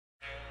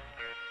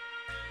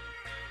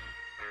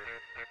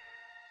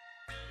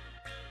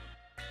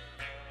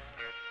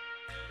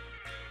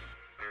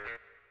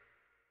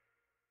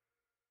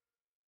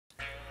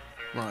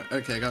Right,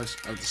 okay guys,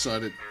 I've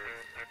decided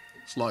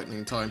it's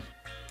lightning time.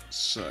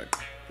 So,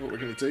 what we're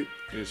going to do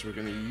is we're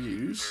going to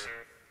use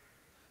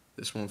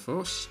this one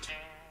first.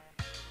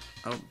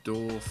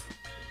 Outdoor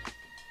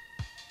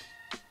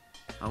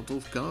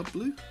Guard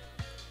Blue?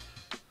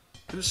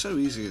 It was so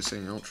easy as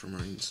saying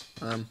Ultramarines.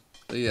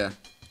 But yeah,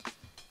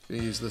 we're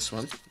going to use this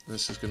one.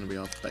 This is going to be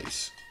our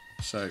base.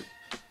 So,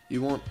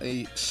 you want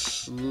a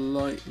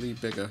slightly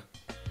bigger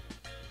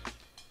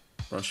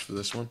brush for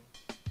this one.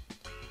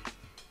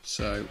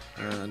 So,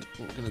 and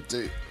what we're going to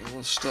do,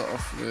 we'll start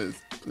off with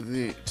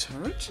the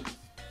turret.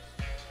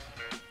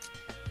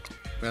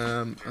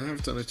 I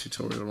have done a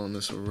tutorial on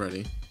this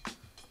already,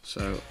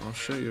 so I'll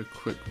show you a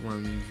quick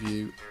run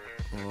view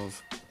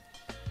of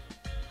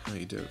how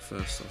you do it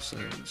first off. So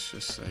let's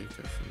just say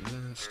go from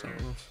there,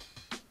 start off,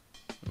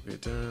 we'll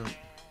go down,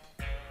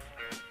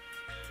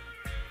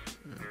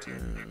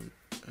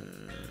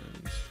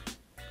 and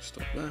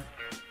stop there.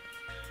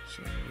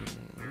 So we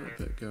want a little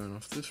bit going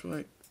off this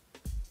way.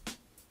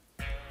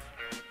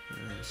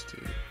 Let's do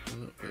a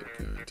little bit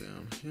going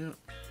down here.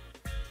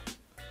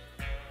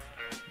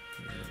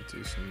 And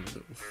do some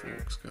little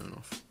forks going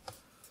off.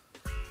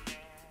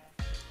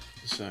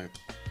 So,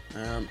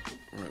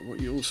 right, what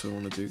you also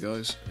want to do,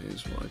 guys,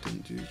 is what I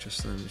didn't do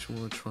just then, is you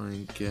want to try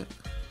and get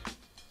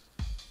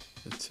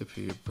the tip of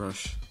your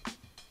brush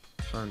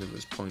kind of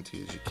as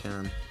pointy as you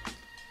can.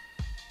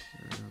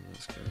 And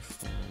let's go up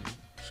from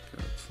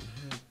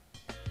here,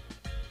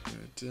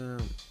 go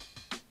down.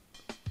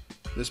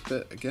 This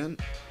bit, again,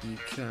 you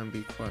can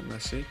be quite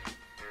messy.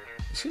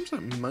 It seems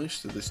like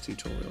most of this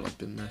tutorial I've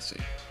been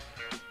messy.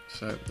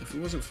 So, if it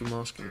wasn't for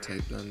masking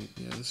tape, then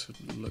yeah, this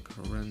would look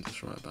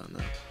horrendous right about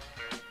now.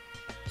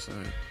 So,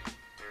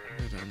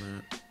 go down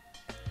there.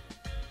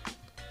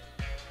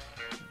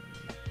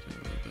 Do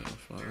a little bit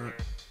off like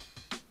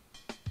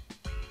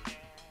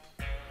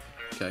that.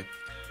 Okay,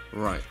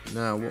 right,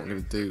 now what I'm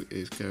going to do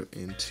is go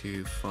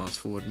into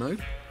fast forward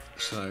mode.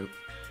 So,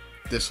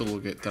 this will all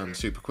get done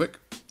super quick.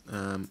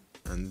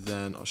 And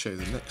then I'll show you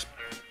the next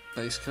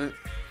base coat.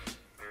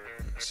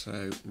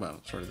 So,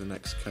 well, sorry, the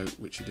next coat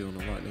which you do on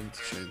the lightning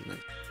to show you the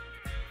next.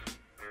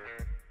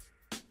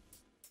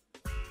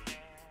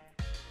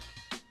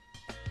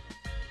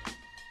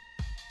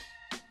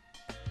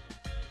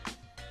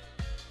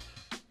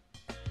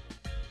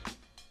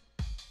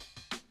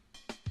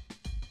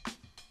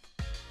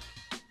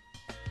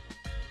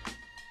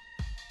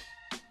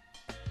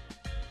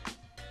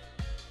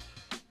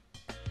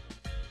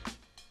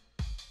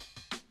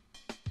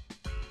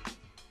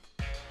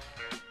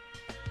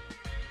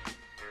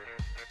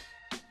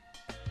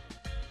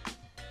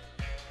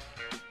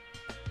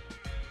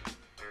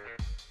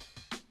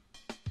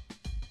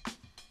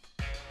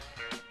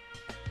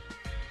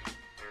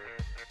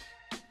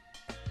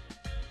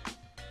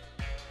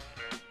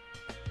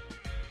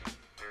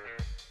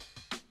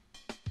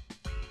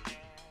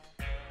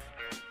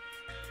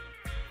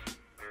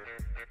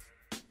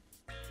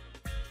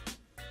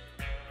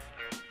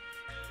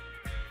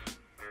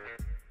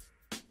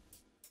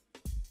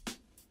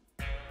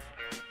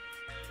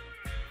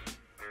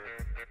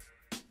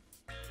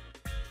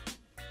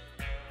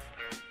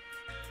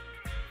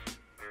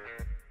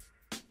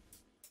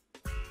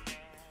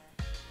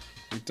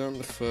 We've done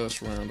the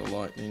first round of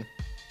lightning,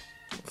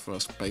 or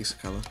first base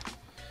colour,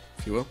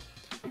 if you will.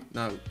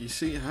 Now, you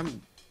see I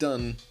haven't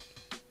done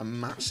a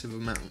massive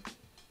amount,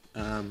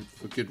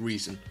 for good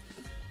reason.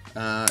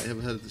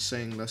 Ever heard of the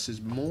saying, less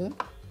is more?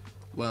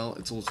 Well,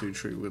 it's all too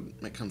true when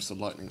it comes to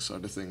the lightning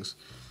side of things.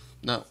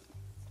 Now,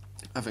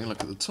 having a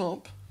look at the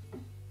top,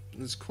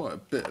 there's quite a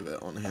bit of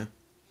it on here.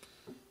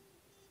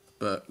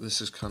 But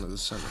this is kind of the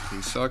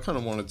centerpiece, so I kind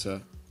of wanted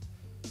to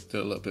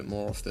do a little bit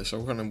more off this.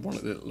 I kind of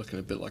wanted it looking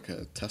a bit like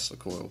a Tesla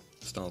coil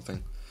style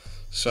thing.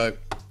 So,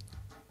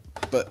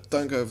 but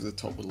don't go over the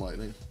top with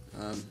lightning.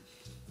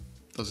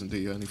 Doesn't do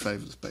you any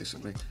favours,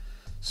 basically.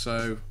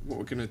 So, what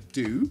we're going to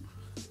do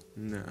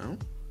now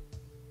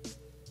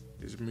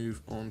is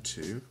move on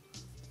to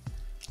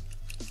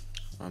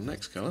our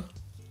next colour.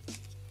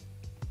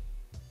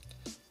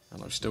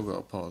 And I've still got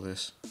a part of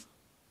this.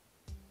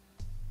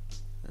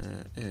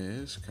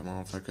 Is, come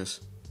on, focus.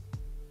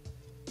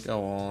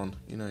 Go on,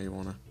 you know you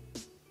wanna.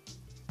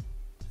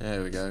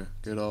 There we go,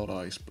 good old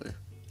ice blue.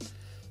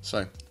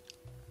 So,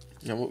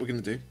 now what we're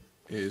gonna do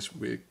is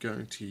we're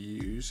going to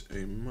use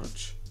a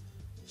much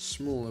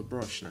smaller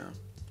brush now,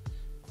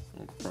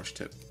 or brush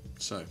tip.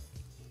 So,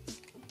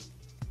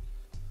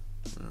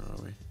 where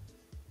are we?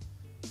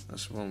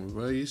 That's the one we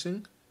were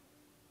using.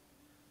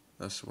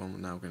 That's the one we're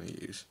now going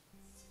to use.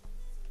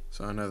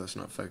 So I know that's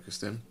not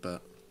focused in,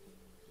 but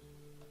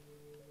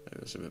maybe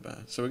that's a bit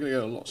better. So we're going to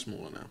go a lot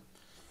smaller now.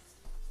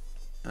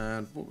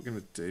 And what we're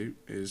going to do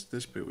is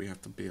this bit we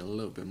have to be a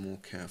little bit more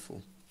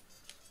careful.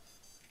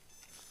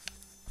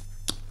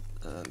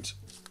 And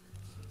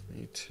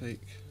we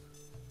take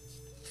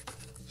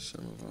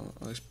some of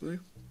our ice blue.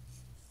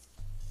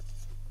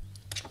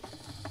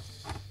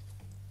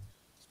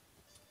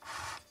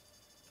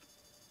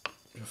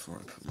 Before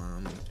I put my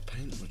arm in the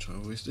paint, which I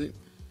always do,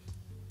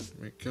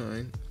 we're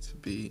going to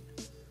be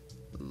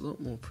a lot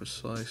more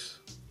precise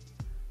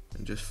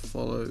and just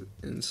follow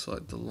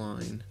inside the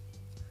line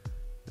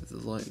of the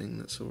lightning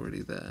that's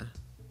already there.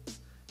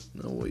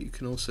 Now what you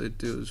can also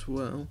do as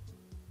well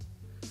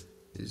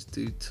is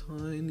do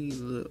tiny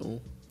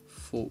little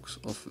forks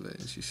off of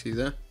it, as you see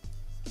there.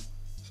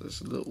 So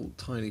it's little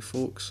tiny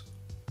forks,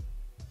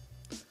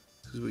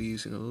 because we're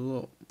using a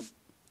lot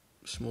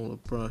smaller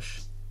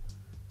brush,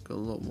 got a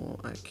lot more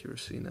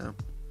accuracy now.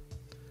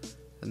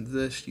 And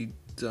this you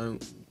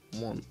don't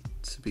want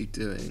to be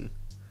doing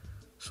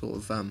sort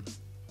of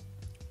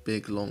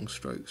big long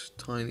strokes,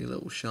 tiny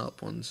little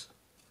sharp ones.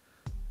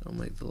 It'll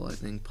make the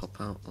lightning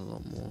pop out a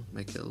lot more,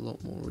 make it a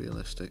lot more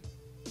realistic.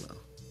 Well,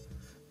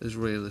 as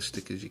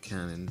realistic as you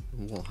can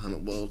in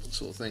Warhammer World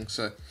sort of thing.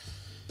 So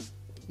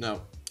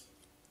now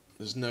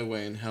there's no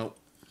way in hell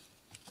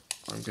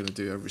I'm going to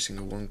do every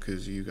single one,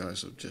 because you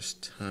guys will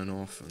just turn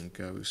off and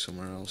go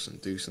somewhere else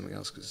and do something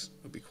else, because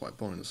it'll be quite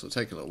boring, so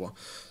it'll take a little while.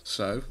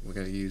 So we're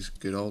going to use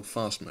good old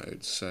fast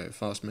mode. So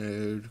fast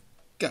mode,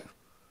 go!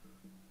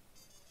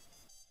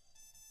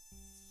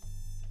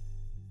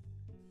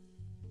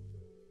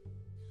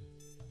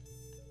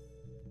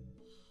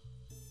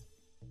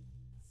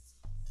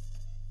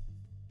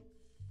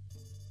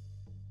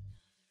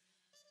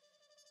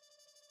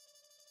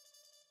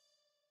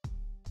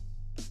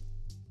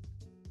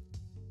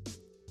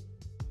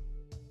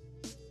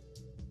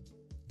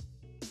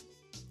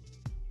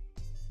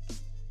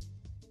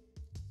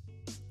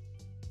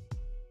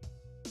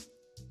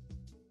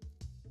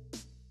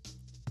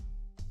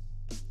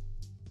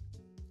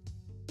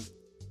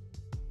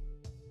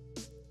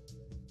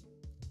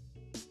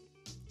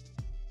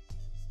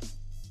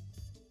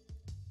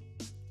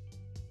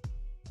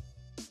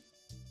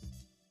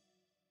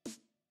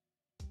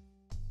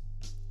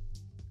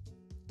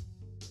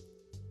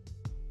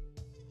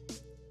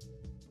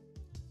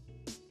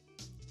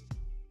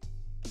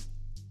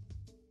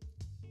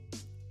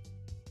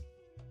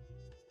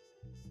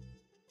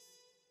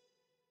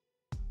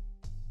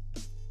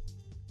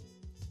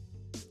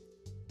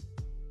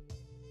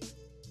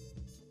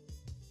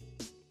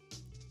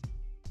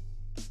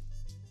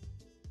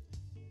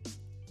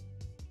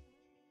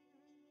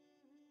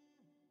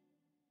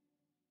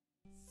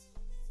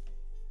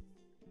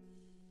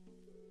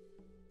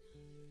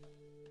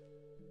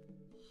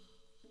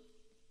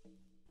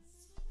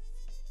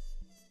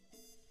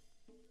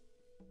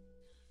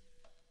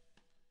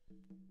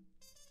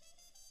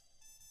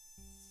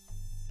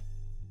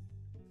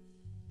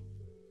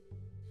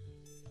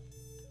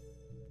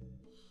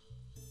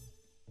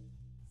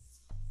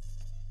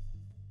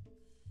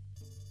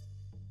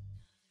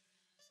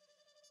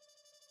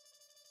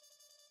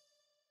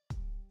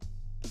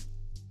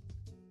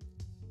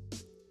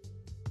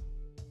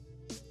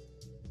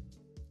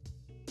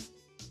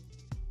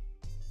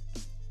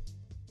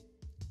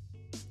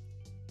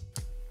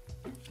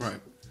 Right,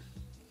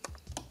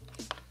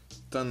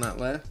 done that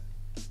layer,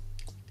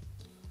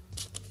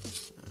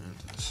 and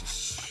let's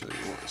just show you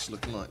what it's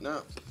looking like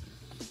now.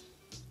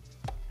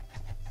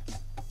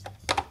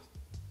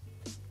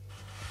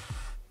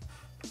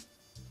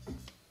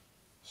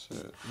 So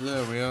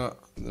there we are at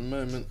the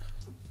moment.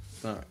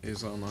 That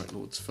is our Night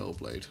Lords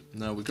Fellblade.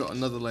 Now we've got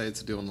another layer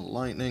to do on the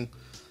lightning,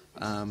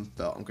 but I'm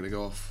going to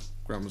go off,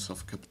 grab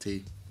myself a cup of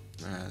tea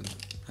and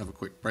have a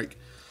quick break.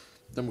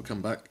 Then we'll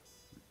come back.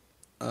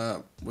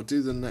 We'll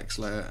do the next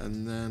layer,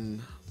 and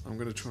then I'm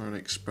going to try and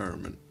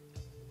experiment,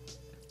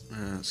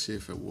 see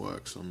if it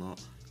works or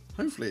not.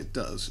 Hopefully it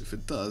does. If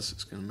it does,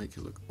 it's going to make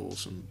it look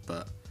awesome,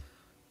 but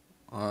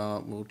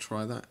we'll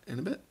try that in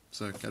a bit.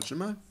 So catch you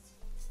tomorrow.